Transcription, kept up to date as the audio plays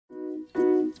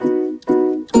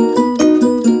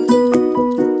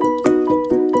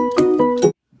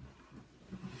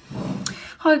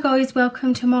Hi guys,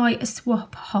 welcome to my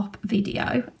swap hop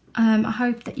video. I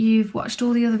hope that you've watched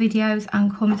all the other videos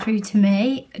and come through to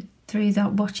me through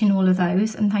watching all of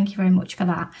those, and thank you very much for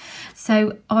that.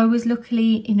 So I was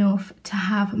lucky enough to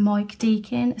have Mike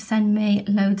Deakin send me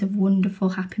loads of wonderful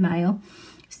happy mail.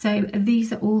 So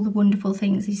these are all the wonderful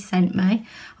things he sent me.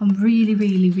 I'm really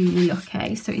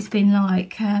lucky. So it's been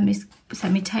like, he's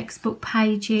sent me textbook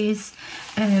pages,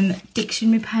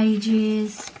 dictionary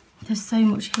pages. There's so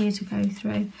much here to go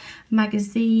through.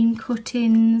 Magazine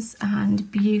cuttings and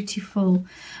beautiful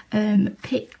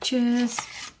pictures,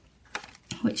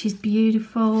 which is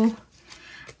beautiful.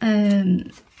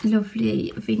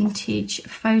 Lovely vintage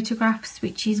photographs,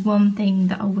 which is one thing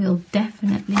that I will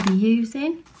definitely be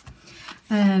using.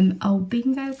 Old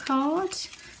bingo card,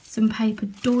 some paper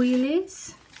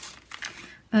doilies,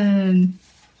 some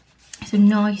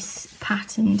nice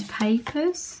patterned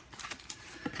papers.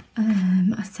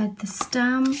 I said the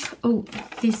stamp. Oh,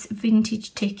 this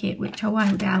vintage ticket, which I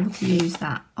won't be able to use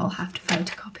that. I'll have to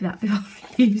photocopy that before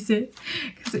I use it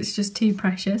because it's just too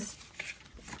precious.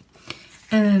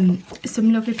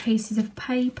 Some lovely pieces of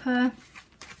paper.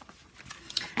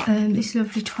 This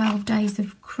lovely 12 Days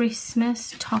of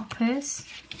Christmas toppers.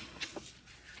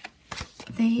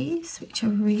 These, which are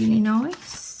really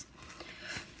nice.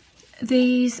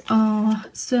 These are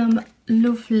some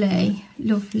lovely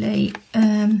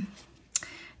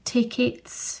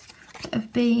tickets that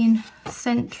have been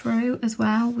sent through as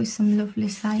well, with some lovely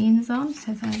sayings on,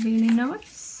 so they're really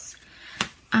nice.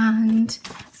 And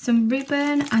some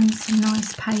ribbon and some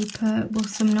nice paper, well,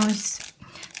 some nice,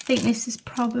 I think this is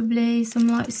probably some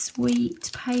like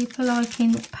sweet paper, like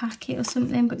in a packet or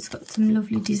something, but it's got some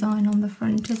lovely design on the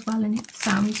front as well, and it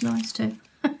sounds nice too.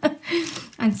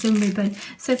 And some ribbon.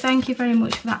 So thank you very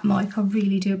much for that, Mike. I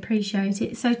really do appreciate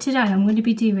it. So today I'm going to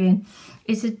be doing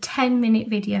is a 10-minute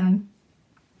video.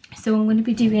 So I'm going to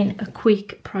be doing a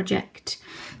quick project.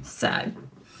 So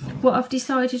what I've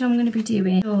decided I'm going to be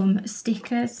doing, some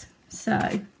stickers.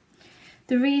 So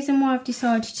the reason why I've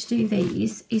decided to do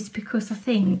these is because I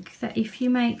think that if you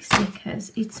make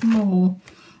stickers, it's more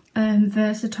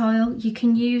versatile. You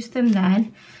can use them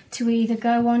then to either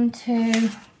go onto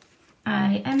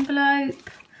a envelope,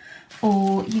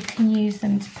 or you can use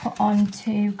them to put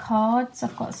onto cards.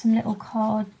 I've got some little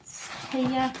cards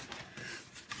here,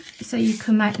 so you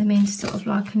can make them into sort of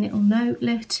like a little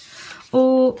notelet,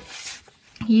 or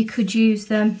you could use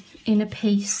them in a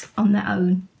piece on their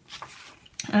own,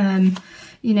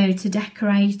 you know, to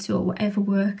decorate or whatever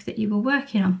work that you were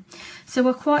working on. So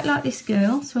I quite like this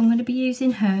girl, so I'm going to be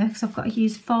using her because I've got to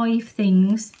use 5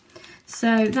 things.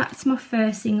 So that's my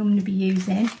first thing I'm going to be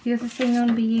using. The other thing I'm going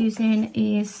to be using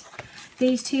is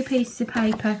these 2 pieces of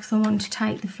paper, because I want to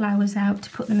take the flowers out to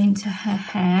put them into her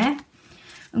hair.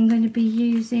 I'm going to be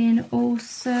using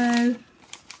also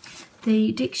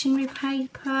the dictionary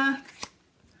paper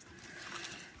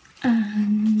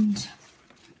and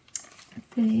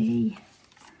the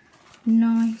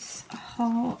nice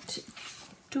heart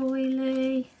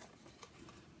doily.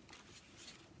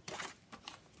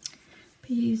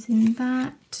 Using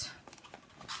that,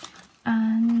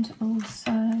 and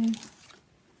also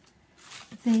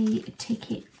the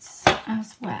tickets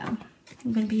as well.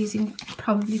 I'm going to be using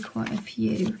probably quite a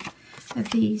few of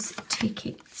these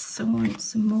tickets. I want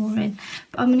some more in,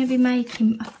 but I'm going to be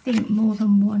making, I think, more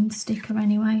than one sticker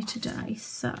anyway today,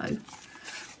 so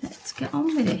let's get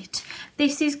on with it.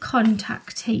 This is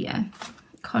contact here,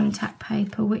 contact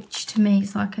paper, which to me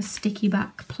is like a sticky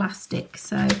back plastic.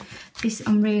 So this,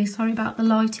 I'm really sorry about the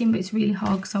lighting, but it's really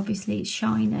hard because obviously it's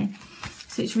shiny,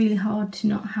 so it's really hard to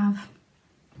not have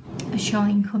a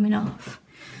shine coming off.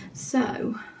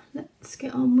 So let's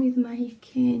get on with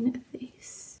making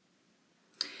this.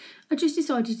 I just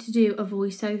decided to do a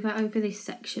voiceover over this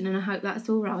section, and I hope that's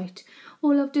all right.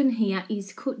 All I've done here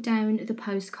is cut down the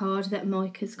postcard that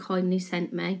Mike has kindly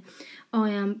sent me.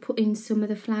 I am putting some of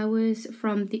the flowers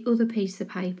from the other piece of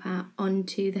paper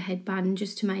onto the headband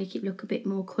just to make it look a bit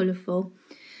more colourful.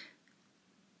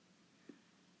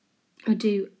 I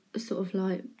do sort of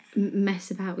like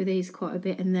mess about with these quite a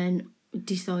bit and then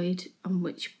decide on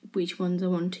which ones I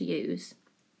want to use.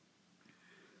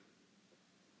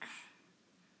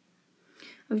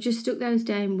 I've just stuck those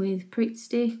down with Pritt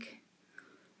Stick.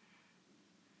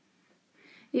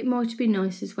 It might be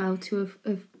nice as well to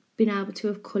have been able to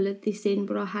have coloured this in,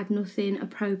 but I had nothing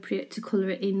appropriate to colour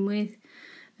it in with.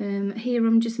 Here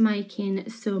I'm just making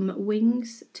some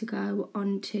wings to go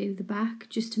onto the back,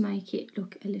 just to make it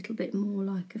look a little bit more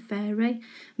like a fairy.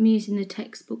 I'm using the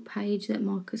textbook page that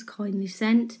Mark has kindly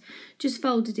sent. Just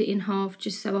folded it in half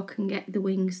just so I can get the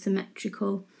wings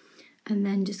symmetrical, and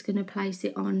then just going to place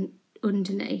it on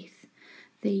underneath.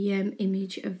 the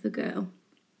image of the girl.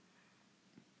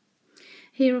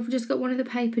 Here I've just got one of the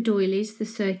paper doilies, the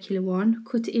circular one,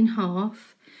 cut it in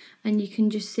half, and you can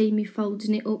just see me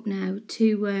folding it up now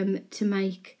to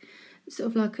make sort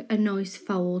of like a nice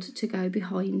fold to go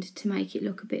behind to make it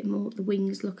look a bit more, the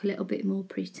wings look a little bit more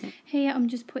pretty. Here I'm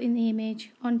just putting the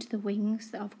image onto the wings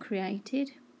that I've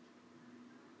created.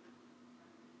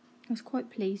 I was quite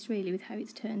pleased really with how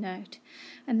it's turned out,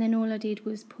 and then all I did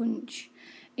was punch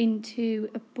into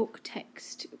a book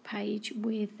text page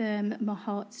with my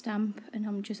heart stamp, and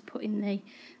I'm just putting the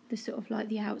sort of like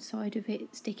the outside of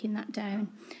it, sticking that down,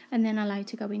 and then I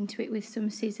later go into it with some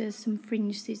scissors, some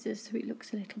fringe scissors, so it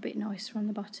looks a little bit nicer on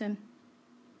the bottom.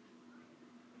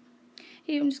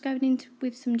 Here I'm just going in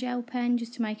with some gel pen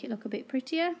just to make it look a bit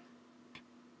prettier.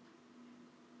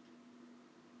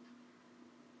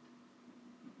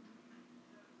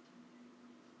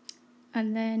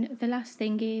 And then the last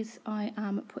thing is I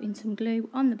am putting some glue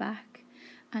on the back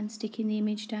and sticking the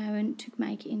image down to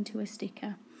make it into a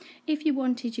sticker. If you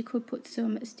wanted, you could put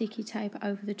some sticky tape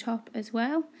over the top as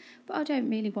well, but I don't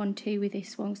really want to with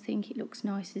this one. I think it looks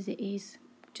nice as it is.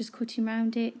 Just cutting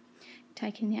around it,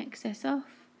 taking the excess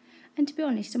off, and to be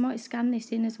honest I might scan this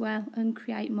in as well and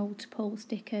create multiple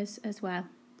stickers as well.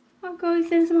 Well guys,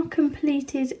 there's my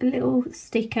completed little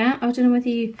sticker. I don't know whether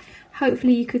you,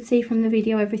 hopefully you could see from the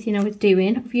video everything I was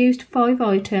doing. I've used 5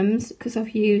 items because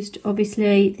I've used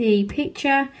obviously the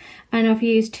picture, and I've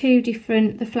used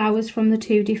the flowers from the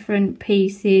 2 different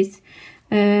pieces.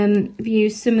 I've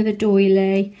used some of the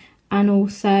doily, and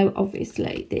also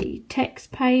obviously the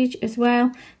text page as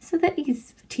well. So it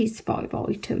is 5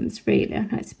 items really. I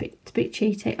know it's a bit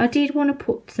cheaty. I did want to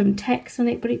put some text on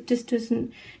it, but it just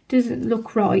doesn't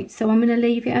look right, so I'm going to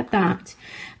leave it at that.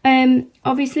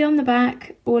 Obviously on the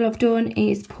back, all I've done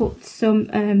is put some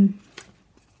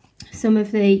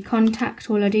of the contact.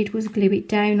 All I did was glue it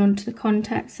down onto the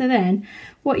contact. So then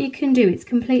what you can do, it's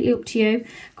completely up to you,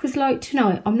 because like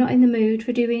tonight I'm not in the mood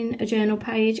for doing a journal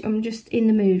page. I'm just in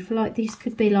the mood for, like, this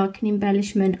could be like an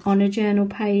embellishment on a journal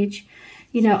page.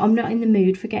 You know, I'm not in the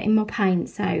mood for getting my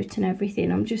paints out and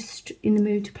everything. I'm just in the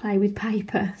mood to play with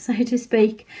paper, so to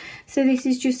speak. So this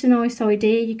is just a nice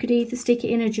idea. You could either stick it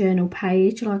in a journal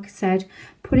page, like I said,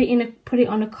 put it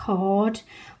on a card,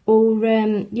 or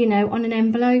you know, on an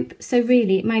envelope. So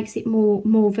really it makes it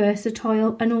more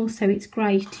versatile, and also it's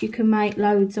great, you can make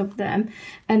loads of them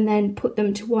and then put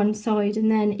them to one side, and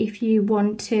then if you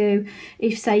want to,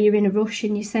 if say you're in a rush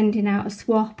and you're sending out a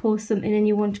swap or something and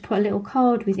you want to put a little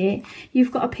card with it,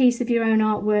 you've got a piece of your own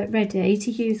artwork ready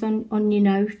to use on your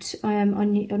note,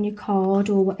 on your card,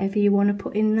 or whatever you want to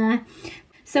put in there.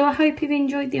 So I hope you've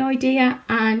enjoyed the idea,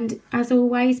 and as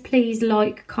always, please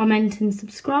like, comment and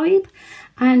subscribe,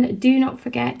 and do not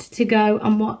forget to go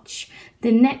and watch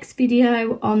the next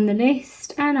video on the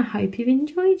list, and I hope you've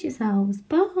enjoyed yourselves.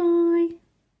 Bye!